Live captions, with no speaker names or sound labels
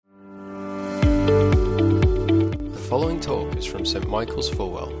The following talk is from St Michael's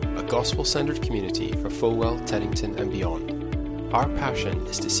Fulwell, a gospel-centered community for Fulwell, Teddington and beyond. Our passion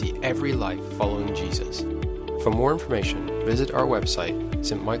is to see every life following Jesus. For more information, visit our website,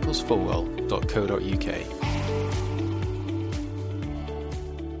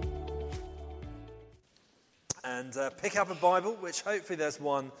 stmichaelsfulwell.co.uk. And pick up a Bible, which hopefully there's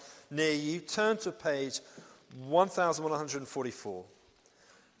one near you. Turn to page 1144.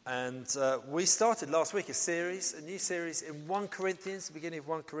 And we started last week a new series in 1 Corinthians, the beginning of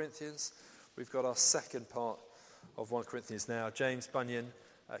 1 Corinthians. We've got our second part of 1 Corinthians now. James Bunyan,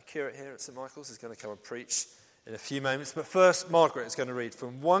 curate here at St Michael's, is going to come and preach in a few moments. But first, Margaret is going to read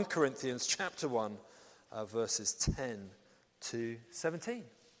from 1 Corinthians chapter 1, verses 10 to 17.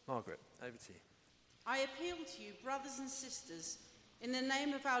 Margaret, over to you. I appeal to you, brothers and sisters, in the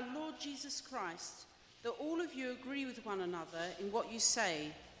name of our Lord Jesus Christ, that all of you agree with one another in what you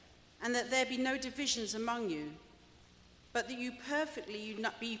say, and that there be no divisions among you, but that you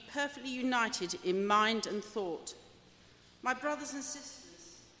be perfectly united in mind and thought. My brothers and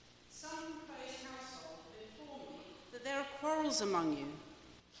sisters, some in Chloe's household inform me that there are quarrels among you.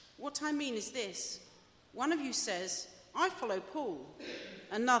 What I mean is this: one of you says, I follow Paul;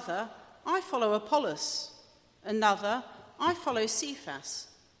 another, I follow Apollos; another, I follow Cephas;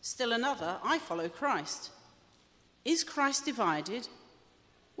 still another, I follow Christ. Is Christ divided?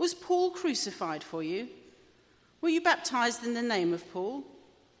 Was Paul crucified for you? Were you baptized in the name of Paul?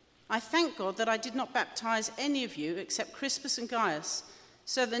 I thank God that I did not baptize any of you except Crispus and Gaius,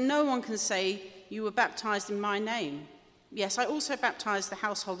 so that no one can say you were baptized in my name. Yes, I also baptized the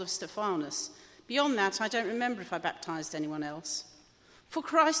household of Stephanus. Beyond that, I don't remember if I baptized anyone else. For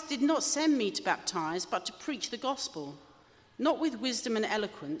Christ did not send me to baptize, but to preach the gospel, not with wisdom and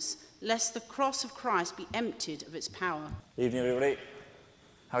eloquence, lest the cross of Christ be emptied of its power. Evening, everybody.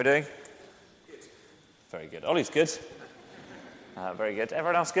 How are we doing? Good. Very good. Ollie's good. Very good.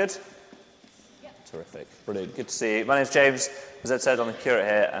 Everyone else good? Yep. Terrific. Brilliant. Good to see you. My name's James. As Ed said, I'm the curate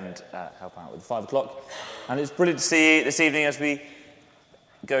here and help out with 5 o'clock. And it's brilliant to see you this evening as we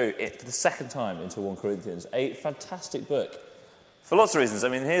go for the second time into 1 Corinthians, a fantastic book. For lots of reasons. I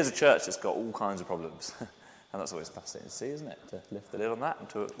mean, here's a church that's got all kinds of problems. And that's always fascinating to see, isn't it? To lift the lid on that and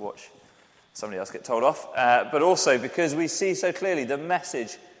to watch somebody else get told off. But also because we see so clearly the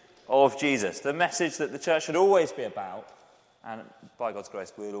message of Jesus, the message that the church should always be about, and by God's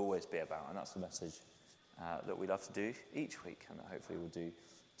grace will always be about. And that's the message that we love to do each week, and that hopefully we'll do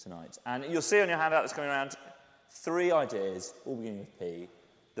tonight. And you'll see on your handout that's coming around 3 ideas, all beginning with P: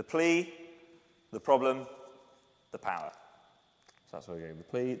 the plea, the problem, the power. So that's where we're going: the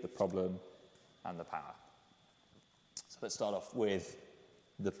plea, the problem, and the power. So let's start off with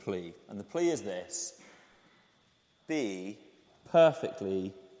the plea. And the plea is this: be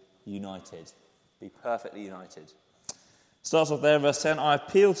perfectly united. Be perfectly united. Starts off there in verse 10. I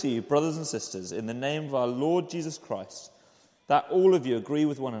appeal to you, brothers and sisters, in the name of our Lord Jesus Christ, that all of you agree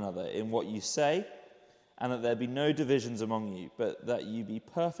with one another in what you say, and that there be no divisions among you, but that you be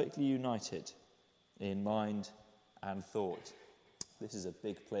perfectly united in mind and thought. This is a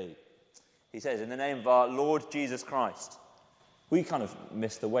big plea. He says, in the name of our Lord Jesus Christ. We kind of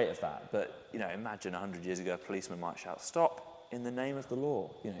miss the weight of that, but, imagine 100 years ago a policeman might shout, stop, in the name of the law.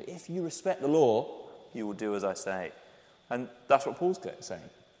 If you respect the law, you will do as I say. And that's what Paul's saying.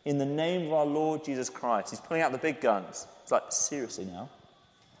 In the name of our Lord Jesus Christ. He's pulling out the big guns. It's like, seriously now?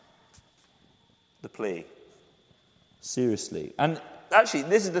 The plea. Seriously. And actually,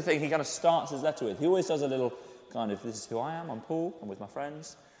 this is the thing he kind of starts his letter with. He always does a little kind of, this is who I am, I'm Paul, I'm with my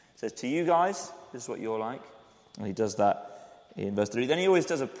friends. He says, to you guys, this is what you're like. And he does that in verse 3. Then he always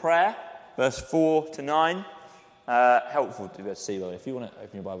does a prayer, verse 4 to 9. Helpful to be able to see, though. If you want to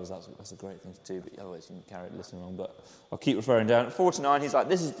open your Bibles, that's a great thing to do, but otherwise you can carry it listening along. But I'll keep referring down. 4 to 9, he's like,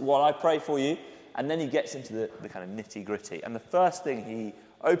 this is what I pray for you. And then he gets into the kind of nitty-gritty. And the first thing he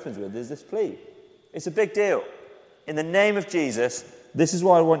opens with is this plea. It's a big deal. In the name of Jesus, this is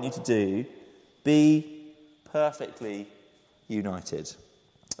what I want you to do. Be perfectly united.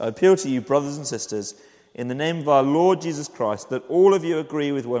 I appeal to you, brothers and sisters, in the name of our Lord Jesus Christ, that all of you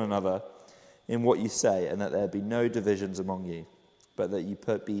agree with one another in what you say, and that there be no divisions among you, but that you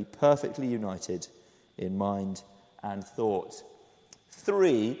be perfectly united in mind and thought.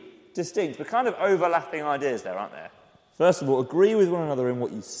 3 distinct but kind of overlapping ideas there, aren't there? First of all, agree with one another in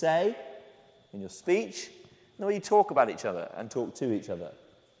what you say, in your speech, and the way you talk about each other and talk to each other.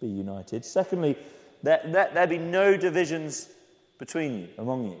 Be united. Secondly, there be no divisions between you,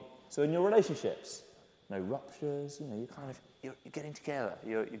 among you. So in your relationships, no ruptures, you're getting together,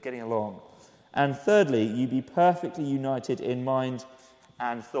 you're getting along. And thirdly, you be perfectly united in mind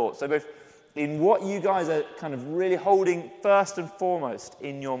and thought. So both in what you guys are kind of really holding first and foremost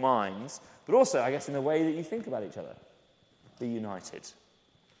in your minds, but also, I guess, in the way that you think about each other. Be united.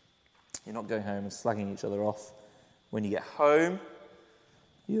 You're not going home and slagging each other off when you get home.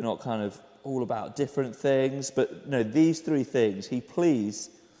 You're not kind of all about different things, but no, these three things he pleads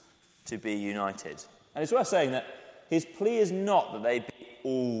to be united. And it's worth saying that his plea is not that they be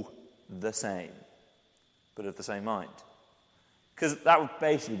all the same, but of the same mind. Because that would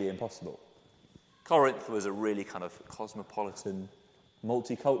basically be impossible. Corinth was a really kind of cosmopolitan,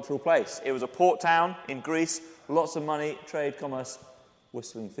 multicultural place. It was a port town in Greece, lots of money, trade, commerce,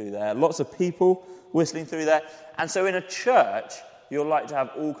 whistling through there, lots of people whistling through there. And so in a church, you're like to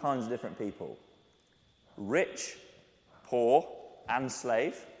have all kinds of different people. Rich, poor, and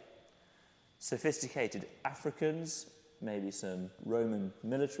slave. Sophisticated Africans, maybe some Roman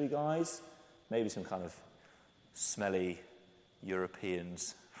military guys, maybe some kind of smelly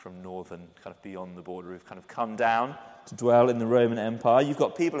Europeans from northern, kind of beyond the border, who've kind of come down to dwell in the Roman Empire. You've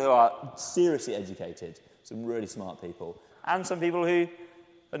got people who are seriously educated, some really smart people, and some people who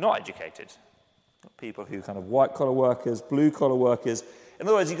are not educated. People who kind of white-collar workers, blue-collar workers. In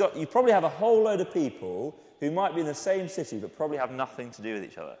other words, you probably have a whole load of people who might be in the same city but probably have nothing to do with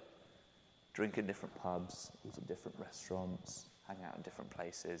each other. Drink in different pubs, eat at different restaurants, hang out in different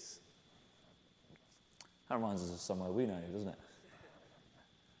places. That reminds us of somewhere we know, doesn't it?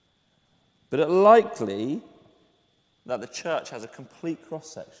 But it's likely that the church has a complete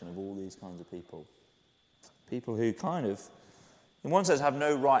cross-section of all these kinds of people. People who kind of, in one sense, have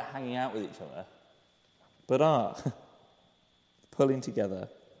no right hanging out with each other, but are pulling together.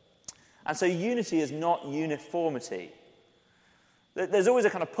 And so unity is not uniformity. There's always a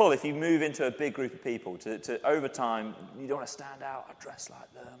kind of pull if you move into a big group of people to over time, you don't want to stand out, I'll dress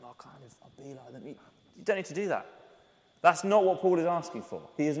like them, I'll be like them. You don't need to do that. That's not what Paul is asking for.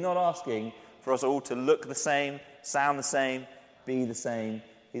 He is not asking for us all to look the same, sound the same, be the same.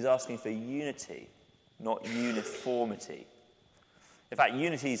 He's asking for unity, not uniformity. In fact,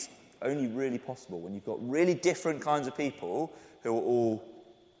 unity is only really possible when you've got really different kinds of people who are all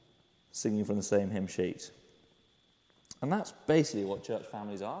singing from the same hymn sheet. And that's basically what church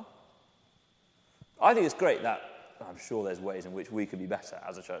families are. I think it's great that, I'm sure there's ways in which we could be better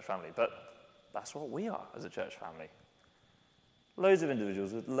as a church family, but that's what we are as a church family. Loads of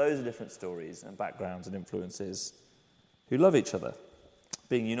individuals with loads of different stories and backgrounds and influences who love each other,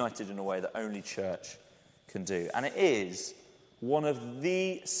 being united in a way that only church can do. And it is one of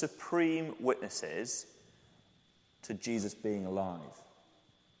the supreme witnesses to Jesus being alive,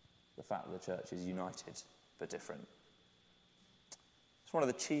 the fact that the church is united but different. It's one of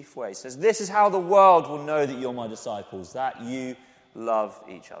the chief ways. It says, this is how the world will know that you're my disciples, that you love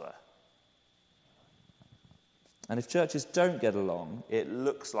each other. And if churches don't get along, it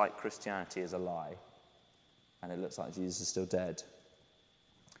looks like Christianity is a lie. And it looks like Jesus is still dead.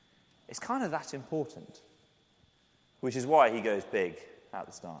 It's kind of that important. Which is why he goes big at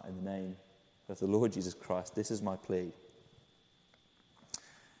the start. In the name of the Lord Jesus Christ, this is my plea.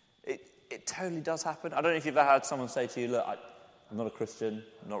 It totally does happen. I don't know if you've ever had someone say to you, look, I'm not a Christian,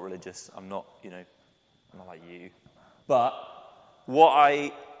 I'm not religious, I'm not like you. But what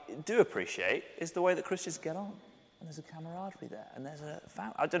I do appreciate is the way that Christians get on. And there's a camaraderie there. And there's a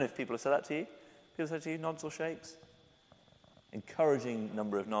family. I don't know if people have said that to you. People say to you, nods or shakes? Encouraging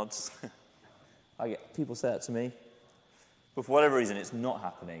number of nods. I get people say that to me. But for whatever reason, it's not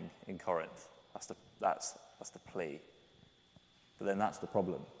happening in Corinth. That's the plea. But then that's the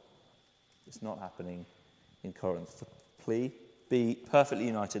problem. It's not happening in Corinth. The plea, be perfectly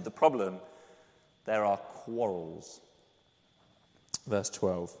united. The problem, there are quarrels. Verse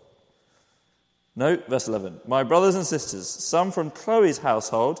 12. No, verse 11. My brothers and sisters, some from Chloe's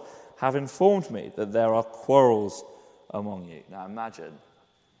household have informed me that there are quarrels among you. Now imagine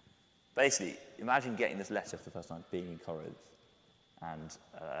getting this letter for the first time, being in Corinth, and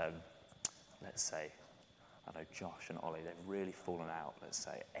let's say, I know Josh and Ollie, they've really fallen out, let's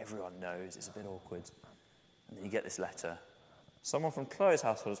say. Everyone knows, it's a bit awkward. And then you get this letter. Someone from Chloe's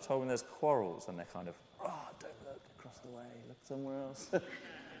household has told me there's quarrels, and they're kind of, don't look across the way, look somewhere else.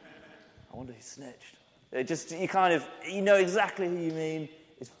 I wonder who snitched. You know exactly who you mean.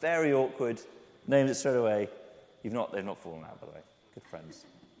 It's very awkward. Names it straight away. They've not fallen out, by the way. Good friends.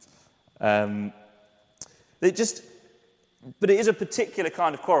 But it is a particular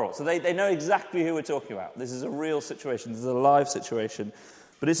kind of quarrel. So they know exactly who we're talking about. This is a real situation. This is a live situation.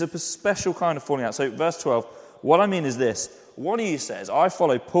 But it's a special kind of falling out. So verse 12, what I mean is this. One of you says, I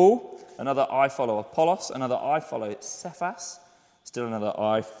follow Paul. Another, I follow Apollos. Another, I follow Cephas. Still another,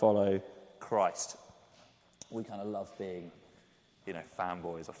 I follow Christ. We kind of love being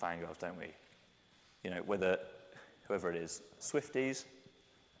fanboys or fangirls, don't we? Whoever it is, Swifties.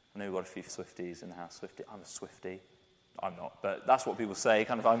 I know we've got a few Swifties in the house. I'm a Swiftie. I'm not, but that's what people say.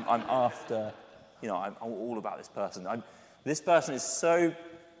 Kind of, I'm after, I'm all about this person. This person is so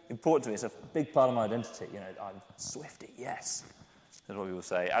important to me. It's a big part of my identity. I'm Swiftie, yes. That's what people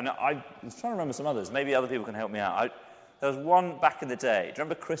say. And I was trying to remember some others. Maybe other people can help me out. There was one back in the day. Do you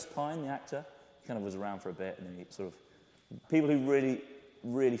remember Chris Pine, the actor? He kind of was around for a bit, and then he sort of... People who really,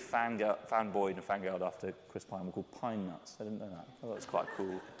 really fanboyed and fangirled after Chris Pine were called Pine Nuts. I didn't know that. I thought it was quite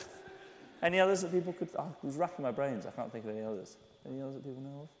cool. Any others that people could... I was racking my brains. I can't think of any others. Any others that people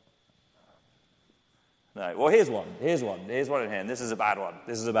know of? No. Well, here's one. Here's one in here, and this is a bad one.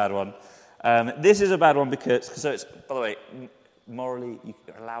 This is a bad one because... So it's, by the way, morally,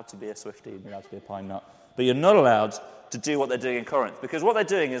 you're allowed to be a Swiftie, you're allowed to be a Pine Nut, but you're not allowed to do what they're doing in Corinth, because what they're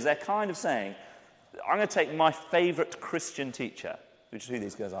doing is they're kind of saying, I'm going to take my favourite Christian teacher, which is who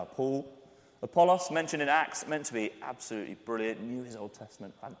these guys are. Paul. Apollos, mentioned in Acts, meant to be absolutely brilliant, knew his Old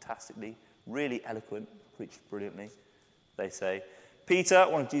Testament fantastically, really eloquent, preached brilliantly, they say. Peter,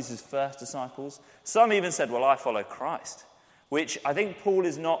 one of Jesus' first disciples. Some even said, well, I follow Christ, which I think Paul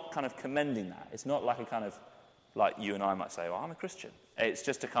is not kind of commending that. It's not like a kind of, like you and I might say, well, I'm a Christian. It's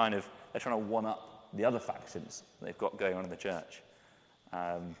just a kind of, they're trying to one-up the other factions they've got going on in the church.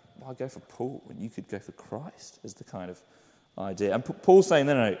 Why go for Paul when you could go for Christ, is the kind of idea. And Paul's saying,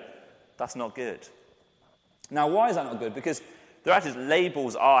 no, that's not good. Now, why is that not good? Because there actually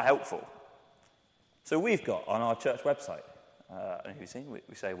labels are helpful. So we've got on our church website, and you've seen,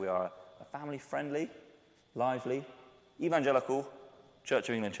 we say we are a family-friendly, lively, evangelical Church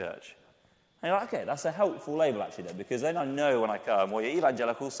of England church. And you're like, okay, that's a helpful label actually then, because then I know when I come, well, you're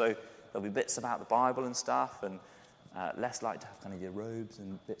evangelical, so there'll be bits about the Bible and stuff, and less likely to have kind of your robes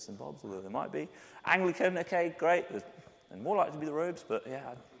and bits and bobs, although there might be. Anglican, okay, great. And more likely to be the robes, but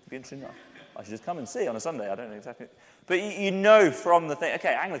yeah, it'd be interesting. I should just come and see on a Sunday. I don't know exactly. But you know from the thing,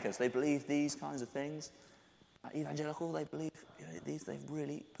 okay, Anglicans, they believe these kinds of things. Evangelical, they believe these, they've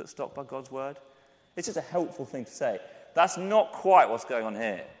really put stock by God's word. It's just a helpful thing to say. That's not quite what's going on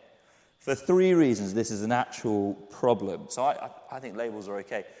here. For 3 reasons, this is an actual problem. So I think labels are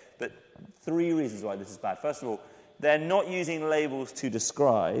okay. But 3 reasons why this is bad. First of all, they're not using labels to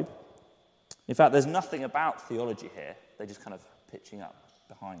describe. In fact, there's nothing about theology here. They're just kind of pitching up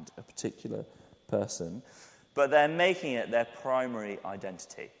behind a particular person. But they're making it their primary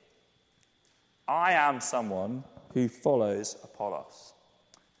identity. I am someone who follows Apollos.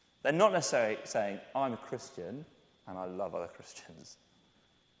 They're not necessarily saying, I'm a Christian and I love other Christians.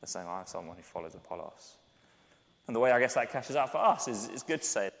 They're saying, I'm someone who follows Apollos. And the way I guess that cashes out for us is it's good to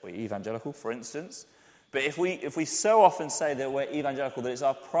say we're evangelical, for instance. But if we so often say that we're evangelical, that it's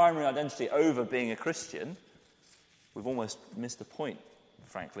our primary identity over being a Christian, we've almost missed the point,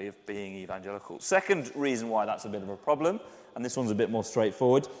 frankly, of being evangelical. Second reason why that's a bit of a problem, and this one's a bit more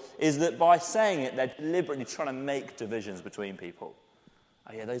straightforward, is that by saying it, they're deliberately trying to make divisions between people.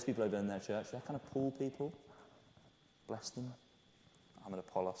 Oh yeah, those people over in their church, they're kind of Paul people. Bless them. I'm an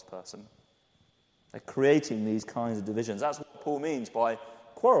Apollos person. They're creating these kinds of divisions. That's what Paul means by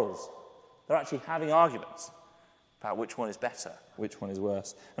quarrels. They're actually having arguments about which one is better, which one is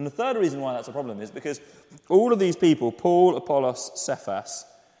worse. And the third reason why that's a problem is because all of these people, Paul, Apollos, Cephas,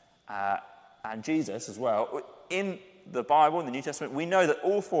 and Jesus as well, in the Bible, in the New Testament, we know that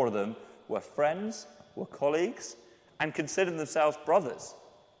all 4 of them were friends, were colleagues, and considered themselves brothers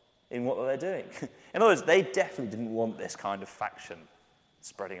in what they're doing. In other words, they definitely didn't want this kind of faction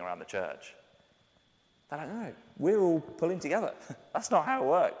spreading around the church. They're like, no, we're all pulling together. That's not how it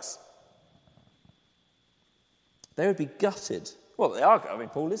works. They would be gutted. Well, they are. I mean,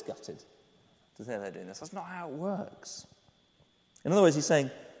 Paul is gutted to say they're doing this. That's not how it works. In other words, he's saying,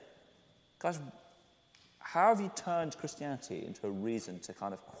 guys, how have you turned Christianity into a reason to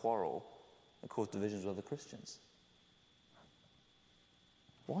kind of quarrel and cause divisions with other Christians?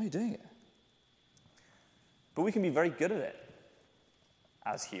 Why are you doing it? But we can be very good at it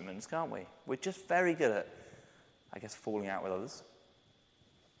as humans, can't we? We're just very good at, I guess, falling out with others.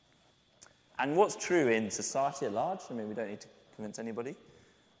 And what's true in society at large, I mean, we don't need to convince anybody,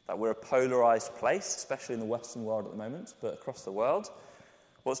 that we're a polarised place, especially in the Western world at the moment, but across the world.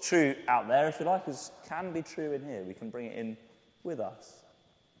 What's true out there, if you like, can be true in here. We can bring it in with us.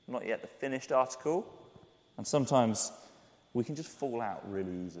 Not yet the finished article. And sometimes we can just fall out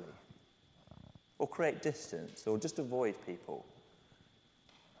really easily. Or create distance, or just avoid people.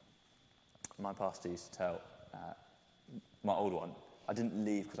 My pastor used to tell my old one, I didn't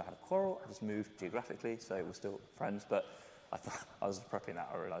leave because I had a quarrel, I just moved geographically, so we're still friends, but I thought I was prepping that,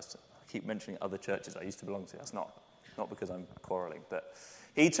 I realised I keep mentioning other churches I used to belong to. That's not not because I'm quarrelling, but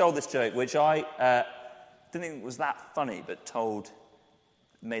he told this joke, which I didn't think was that funny, but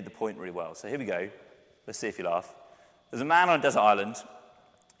made the point really well. So here we go. Let's see if you laugh. There's a man on a desert island.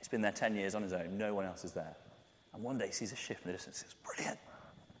 He's been there 10 years on his own. No one else is there. And one day he sees a ship in the distance. It's brilliant.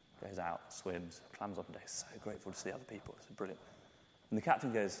 Goes out, swims, clams up and down. So grateful to see other people. It's brilliant. And the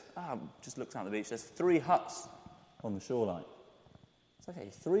captain goes, just looks out on the beach. There's 3 huts on the shoreline. It's okay,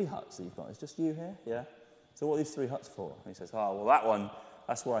 3 huts that you've got. It's just you here? Yeah. So what are these 3 huts for? And he says, well, that one,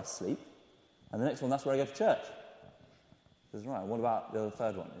 that's where I sleep. And the next one, that's where I go to church. He says, right, what about the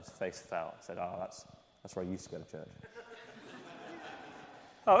third one? His face fell. He said, that's where I used to go to church.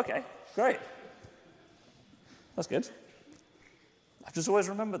 Oh, okay, great. That's good. I've just always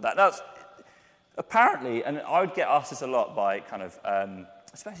remembered that. That's apparently, and I would get asked this a lot by kind of,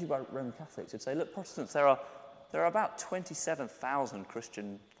 especially by Roman Catholics, who'd say, look, Protestants, there are about 27,000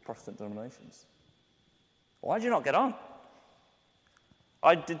 Christian Protestant denominations. Why did you not get on?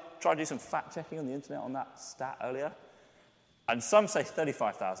 I did try to do some fact-checking on the internet on that stat earlier, and some say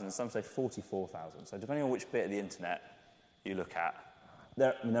 35,000 and some say 44,000. So depending on which bit of the internet you look at,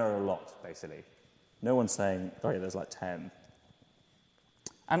 there are a lot, basically. No one's saying, there's like 10.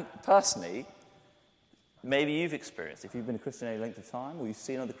 And personally, maybe you've experienced, if you've been a Christian any length of time, or you've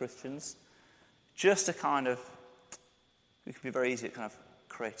seen other Christians, just a kind of, we can be very easy at kind of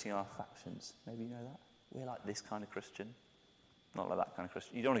creating our factions. Maybe you know that? We're like this kind of Christian, not like that kind of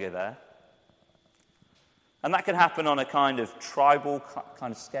Christian. You don't want to go there. And that can happen on a kind of tribal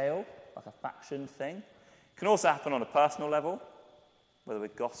kind of scale, like a faction thing. It can also happen on a personal level, whether we're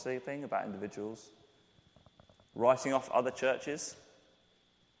gossiping about individuals, writing off other churches,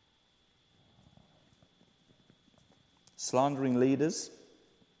 slandering leaders.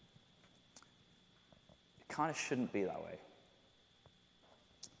 It kind of shouldn't be that way.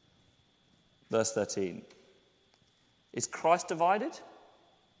 Verse 13. Is Christ divided?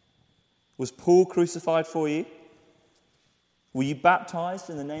 Was Paul crucified for you? Were you baptized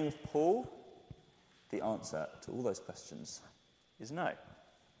in the name of Paul? The answer to all those questions is no.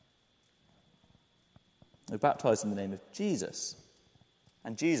 We're baptized in the name of Jesus.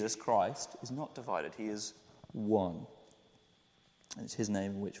 And Jesus, Christ, is not divided. He is one. And it's his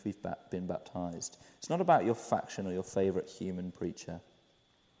name in which we've been baptized. It's not about your faction or your favourite human preacher.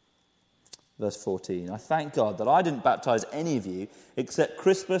 Verse 14, I thank God that I didn't baptize any of you except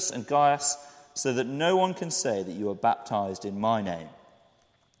Crispus and Gaius, so that no one can say that you are baptized in my name.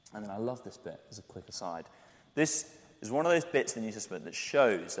 And then I love this bit as a quick aside. This is one of those bits in the New Testament that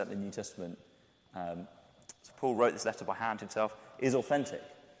shows that the New Testament, so Paul wrote this letter by hand himself, is authentic.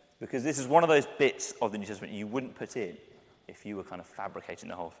 Because this is one of those bits of the New Testament you wouldn't put in if you were kind of fabricating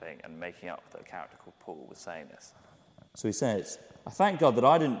the whole thing and making up that a character called Paul was saying this. So he says, I thank God that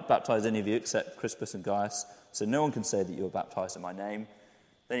I didn't baptize any of you except Crispus and Gaius, so no one can say that you were baptized in my name.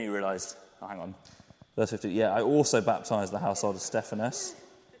 Then he realized, hang on, verse 15, I also baptized the household of Stephanas.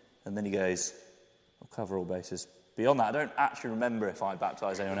 And then he goes, I'll cover all bases. Beyond that, I don't actually remember if I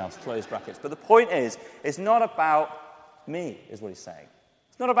baptized anyone else, close brackets. But the point is, it's not about me, is what he's saying.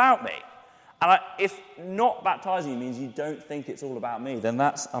 It's not about me. And if not baptizing you means you don't think it's all about me, then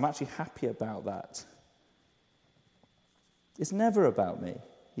I'm actually happy about that. It's never about me,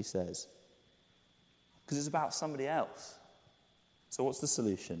 he says, because it's about somebody else. So what's the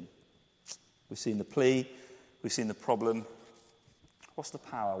solution? We've seen the plea, we've seen the problem. What's the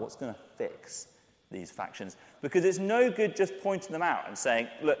power? What's going to fix these factions? Because it's no good just pointing them out and saying,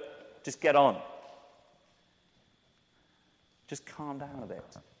 look, just get on. Just calm down a bit.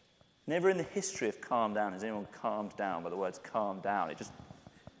 Never in the history of calm down has anyone calmed down by the words calm down.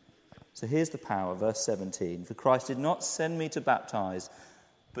 So here's the power, verse 17. For Christ did not send me to baptize,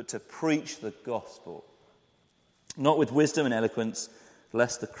 but to preach the gospel. Not with wisdom and eloquence,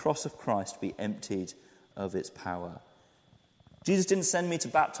 lest the cross of Christ be emptied of its power. Jesus didn't send me to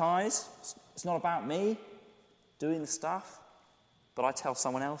baptize. It's not about me doing the stuff. But I tell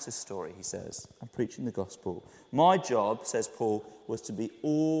someone else's story, he says. I'm preaching the gospel. My job, says Paul, was to be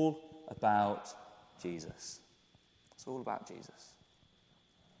all about Jesus. It's all about Jesus.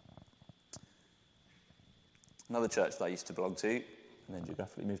 Another church that I used to belong to, and then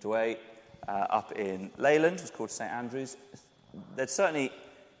geographically moved away, up in Leyland, was called St. Andrews. It's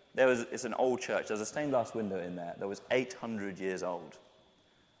an old church. There's a stained glass window in there that was 800 years old.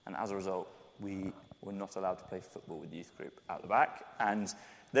 And as a result, we were not allowed to play football with the youth group out the back. And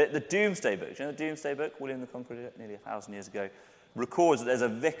the Doomsday Book, do you know the Doomsday Book? William the Conqueror, nearly 1,000 years ago, records that there's a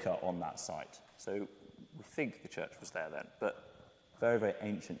vicar on that site. So we think the church was there then, but very, very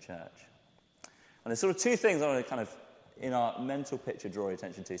ancient church. And there's sort of two things I want to kind of, in our mental picture, draw your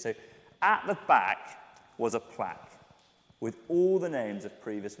attention to. So at the back was a plaque. with all the names of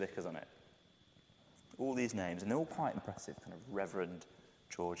previous vicars on it. All these names, and they're all quite impressive, kind of Reverend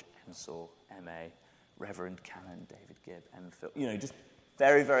George Ensor, M.A., Reverend Canon David Gibb, M.Phil, just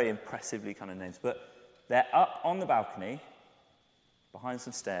very, very impressively kind of names. But they're up on the balcony, behind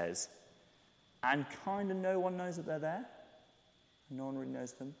some stairs, and kind of no one knows that they're there. No one really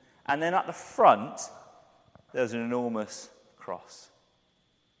knows them. And then at the front, there's an enormous cross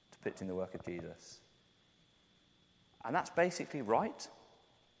depicting the work of Jesus. And that's basically right.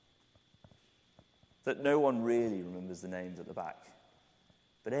 That no one really remembers the names at the back,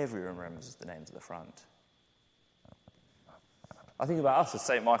 but everyone remembers the names at the front. I think about us as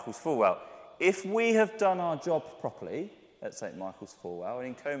St. Michael's Fulwell. If we have done our job properly at St. Michael's Fulwell and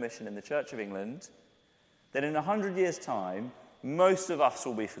in commission in the Church of England, then in 100 years' time, most of us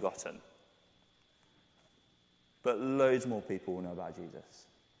will be forgotten. But loads more people will know about Jesus.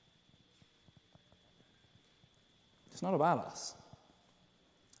 It's not about us.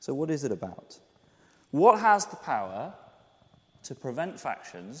 So what is it about? What has the power to prevent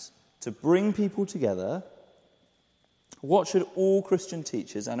factions, to bring people together? What should all Christian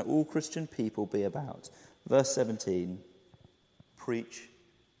teachers and all Christian people be about? Verse 17, preach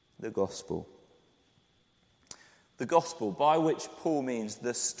the gospel. The gospel, by which Paul means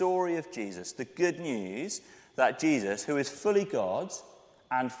the story of Jesus, the good news that Jesus, who is fully God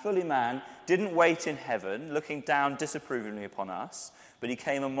and fully man, didn't wait in heaven, looking down disapprovingly upon us, but he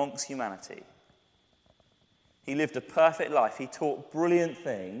came amongst humanity. He lived a perfect life. He taught brilliant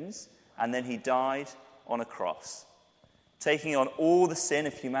things, and then he died on a cross, taking on all the sin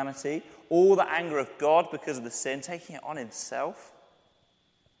of humanity, all the anger of God because of the sin, taking it on himself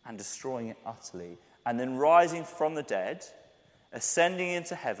and destroying it utterly, and then rising from the dead, ascending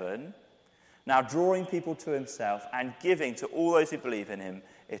into heaven, now drawing people to himself and giving to all those who believe in him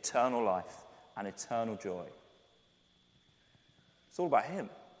eternal life and eternal joy. It's all about him.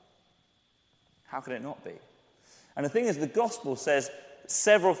 How can it not be? And the thing is, the gospel says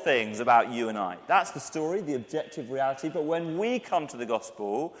several things about you and I. That's the story, the objective reality. But when we come to the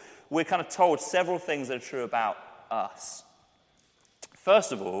gospel, we're kind of told several things that are true about us.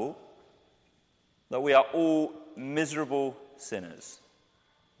 First of all, that we are all miserable sinners.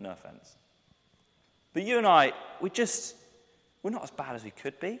 No offense. But you and I, we're not as bad as we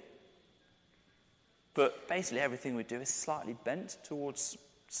could be. But basically everything we do is slightly bent towards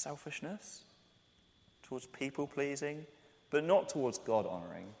selfishness, towards people-pleasing, but not towards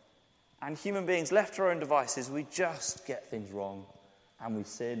God-honouring. And human beings, left to our own devices, we just get things wrong, and we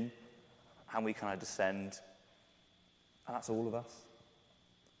sin, and we kind of descend, and that's all of us.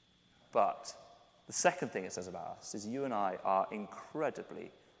 But the second thing it says about us is you and I are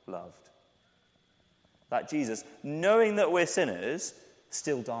incredibly loved. That Jesus, knowing that we're sinners,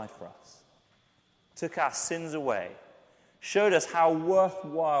 still died for us, took our sins away, showed us how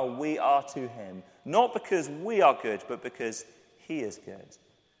worthwhile we are to him, not because we are good, but because he is good.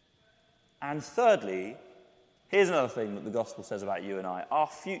 And thirdly, here's another thing that the gospel says about you and I. Our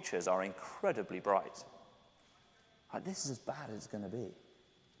futures are incredibly bright. This is as bad as it's going to be.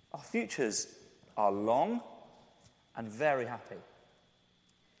 Our futures are long and very happy.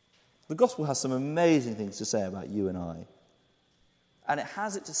 The gospel has some amazing things to say about you and I. And it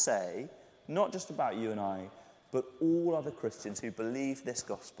has it to say, not just about you and I, but all other Christians who believe this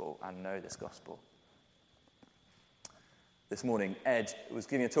gospel and know this gospel. This morning, Ed was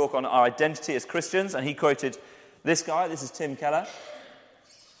giving a talk on our identity as Christians, and he quoted this guy. This is Tim Keller.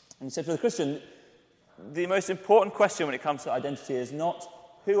 And he said, for the Christian, the most important question when it comes to identity is not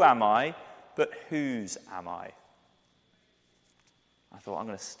who am I, but whose am I? I thought, I'm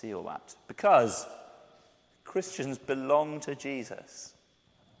going to steal that. Because Christians belong to Jesus.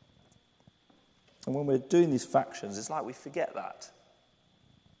 And when we're doing these factions, it's like we forget that.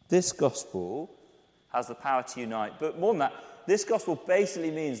 This gospel has the power to unite. But more than that, this gospel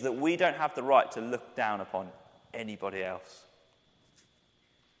basically means that we don't have the right to look down upon anybody else.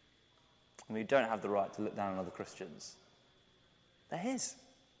 And we don't have the right to look down on other Christians. They're his.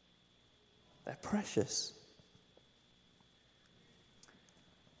 They're precious.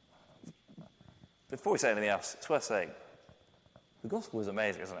 Before we say anything else, it's worth saying, the gospel is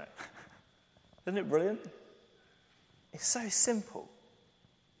amazing, isn't it? Isn't it brilliant? It's so simple,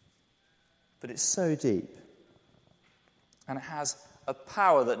 but it's so deep. And it has a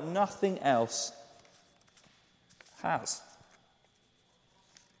power that nothing else has.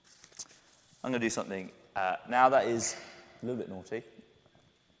 I'm going to do something now that is a little bit naughty.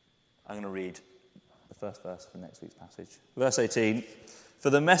 I'm going to read the first verse for next week's passage. Verse 18, for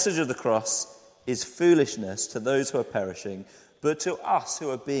the message of the cross is foolishness to those who are perishing, but to us who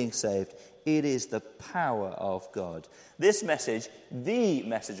are being saved, It is the power of God. This message, the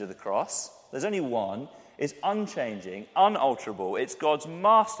message of the cross, there's only one, is unchanging, unalterable. It's God's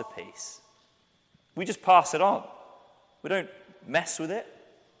masterpiece. We just pass it on. We don't mess with it.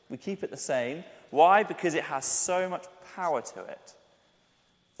 We keep it the same. Why? Because it has so much power to it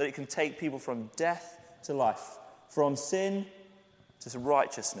that it can take people from death to life, from sin to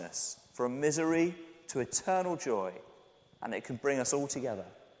righteousness, from misery to eternal joy, and it can bring us all together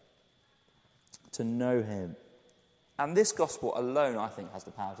to know him. And this gospel alone, I think, has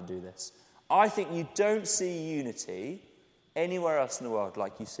the power to do this. I think you don't see unity anywhere else in the world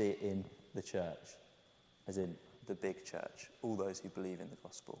like you see it in the church, as in the big church, all those who believe in the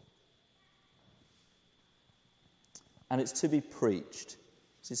gospel. And it's to be preached.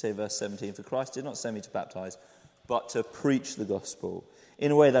 As you say, verse 17, for Christ did not send me to baptize, but to preach the gospel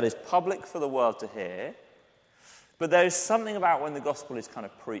in a way that is public for the world to hear. But there is something about when the gospel is kind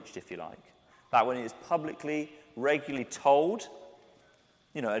of preached, if you like, that when it is publicly, regularly told,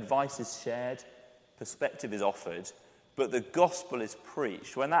 advice is shared, perspective is offered, but the gospel is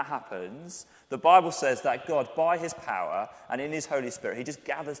preached. When that happens, the Bible says that God, by his power and in his Holy Spirit, he just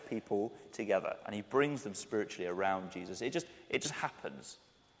gathers people together and he brings them spiritually around Jesus. It just happens.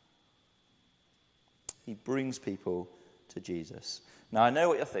 He brings people to Jesus. Now, I know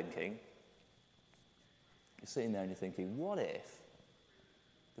what you're thinking. You're sitting there and you're thinking, what if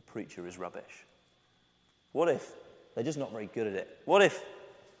the preacher is rubbish? What if they're just not very good at it? What if,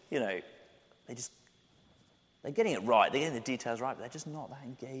 they're getting it right, they're getting the details right, but they're just not that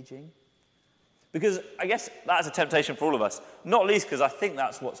engaging? Because I guess that's a temptation for all of us, not least because I think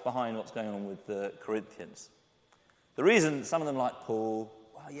that's what's behind what's going on with the Corinthians. The reason some of them like Paul,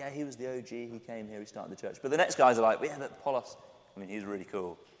 well, yeah, he was the OG, he came here, he started the church. But the next guys are like, yeah, look, Apollos, he's really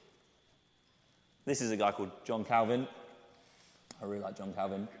cool. This is a guy called John Calvin. I really like John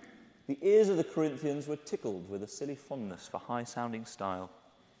Calvin. The ears of the Corinthians were tickled with a silly fondness for high-sounding style.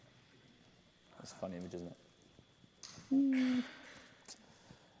 That's a funny image, isn't it?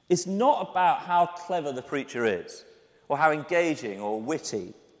 It's not about how clever the preacher is, or how engaging or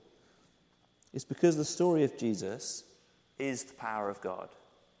witty. It's because the story of Jesus is the power of God,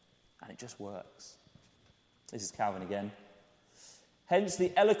 and it just works. This is Calvin again. Hence,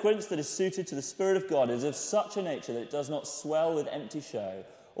 the eloquence that is suited to the Spirit of God is of such a nature that it does not swell with empty show,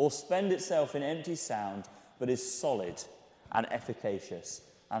 or spend itself in empty sound, but is solid and efficacious,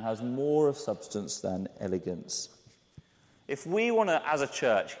 and has more of substance than elegance. If we want to, as a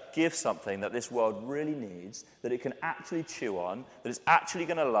church, give something that this world really needs, that it can actually chew on, that it's actually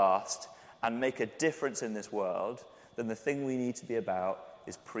going to last and make a difference in this world, then the thing we need to be about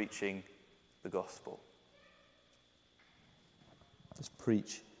is preaching the gospel. Just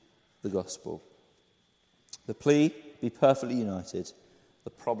preach the gospel. The plea, be perfectly united. The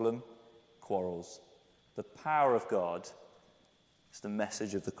problem, quarrels. The power of God is the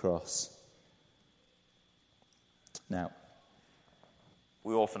message of the cross. Now,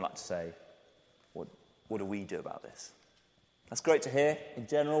 we often like to say, what do we do about this? That's great to hear, in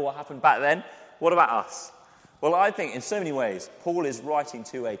general, what happened back then. What about us? Well, I think in so many ways, Paul is writing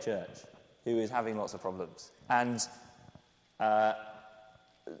to a church who is having lots of problems. And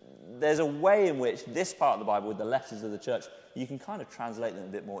there's a way in which this part of the Bible, with the letters of the church, you can kind of translate them a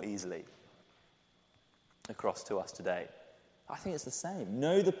bit more easily across to us today. I think it's the same.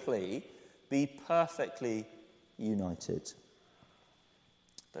 Know the plea, be perfectly united.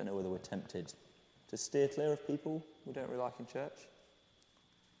 Don't know whether we're tempted to steer clear of people we don't really like in church.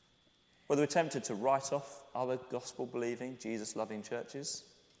 Whether we're tempted to write off other gospel-believing, Jesus-loving churches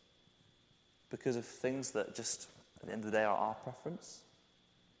because of things that just, at the end of the day, are our preference.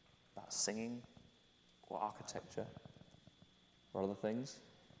 About singing or architecture or other things.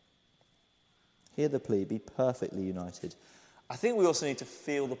 Hear the plea, be perfectly united. I think we also need to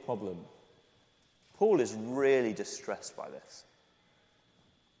feel the problem. Paul is really distressed by this.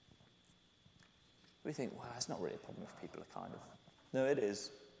 We think, well, it's not really a problem if people are kind of. No, it is.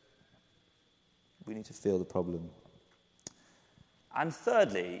 We need to feel the problem. And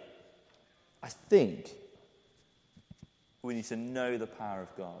thirdly, I think we need to know the power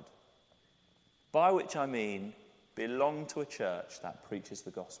of God. By which I mean, belong to a church that preaches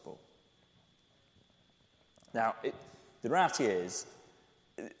the gospel. Now, the reality is,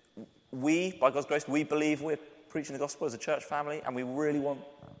 we, by God's grace, we believe we're preaching the gospel as a church family, and we really want,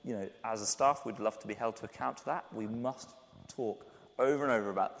 as a staff, we'd love to be held to account to that. We must talk over and over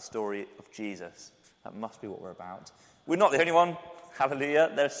about the story of Jesus. That must be what we're about. We're not the only one. Hallelujah.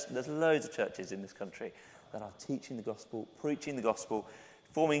 There's loads of churches in this country that are teaching the gospel, preaching the gospel,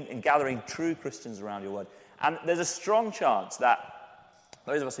 forming and gathering true Christians around your word. And there's a strong chance that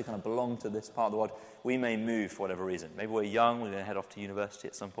Those of us who kind of belong to this part of the world, we may move for whatever reason. Maybe we're young, we're going to head off to university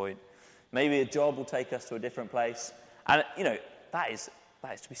at some point. Maybe a job will take us to a different place. And, that is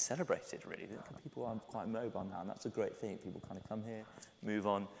to be celebrated, really. People are quite mobile now, and that's a great thing. People kind of come here, move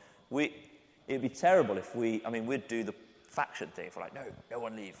on. It'd be terrible if we'd do the faction thing. If we're like, no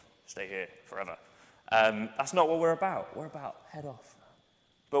one leave, stay here forever. That's not what we're about. We're about head off.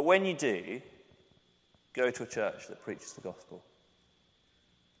 But when you do, go to a church that preaches the gospel.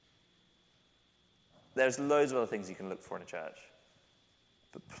 There's loads of other things you can look for in a church.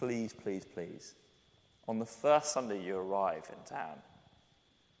 But please, please, please, on the first Sunday you arrive in town,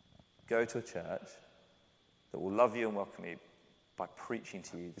 go to a church that will love you and welcome you by preaching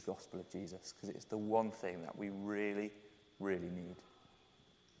to you the gospel of Jesus, because it's the one thing that we really, really need.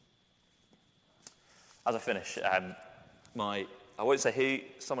 As I finish, I won't say who,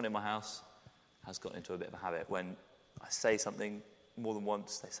 someone in my house has gotten into a bit of a habit. When I say something more than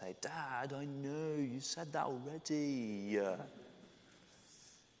once, they say, "Dad, I know, you said that already."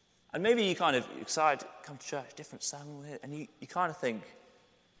 And maybe you kind of excited, come to church, different sermon, and you kind of think,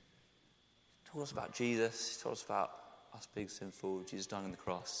 he told us about Jesus, he told us about us being sinful, Jesus dying on the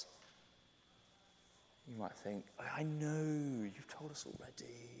cross. You might think, I know, you've told us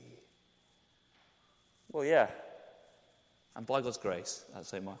already. Well, yeah. And by God's grace, at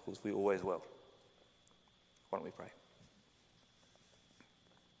St. Michael's, we always will. Why don't we pray?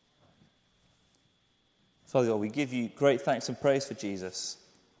 Father God, we give you great thanks and praise for Jesus,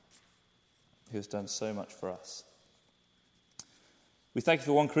 who has done so much for us. We thank you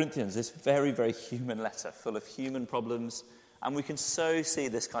for 1 Corinthians, this very, very human letter, full of human problems, and we can so see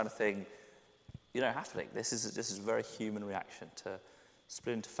this kind of thing, happening. This is a very human reaction to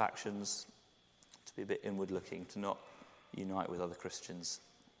split into factions, to be a bit inward-looking, to not unite with other Christians.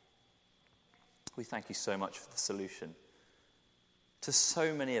 We thank you so much for the solution to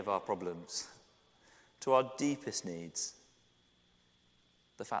so many of our problems, to our deepest needs,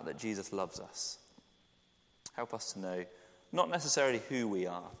 the fact that Jesus loves us. Help us to know not necessarily who we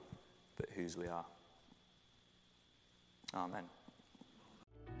are, but whose we are. Amen.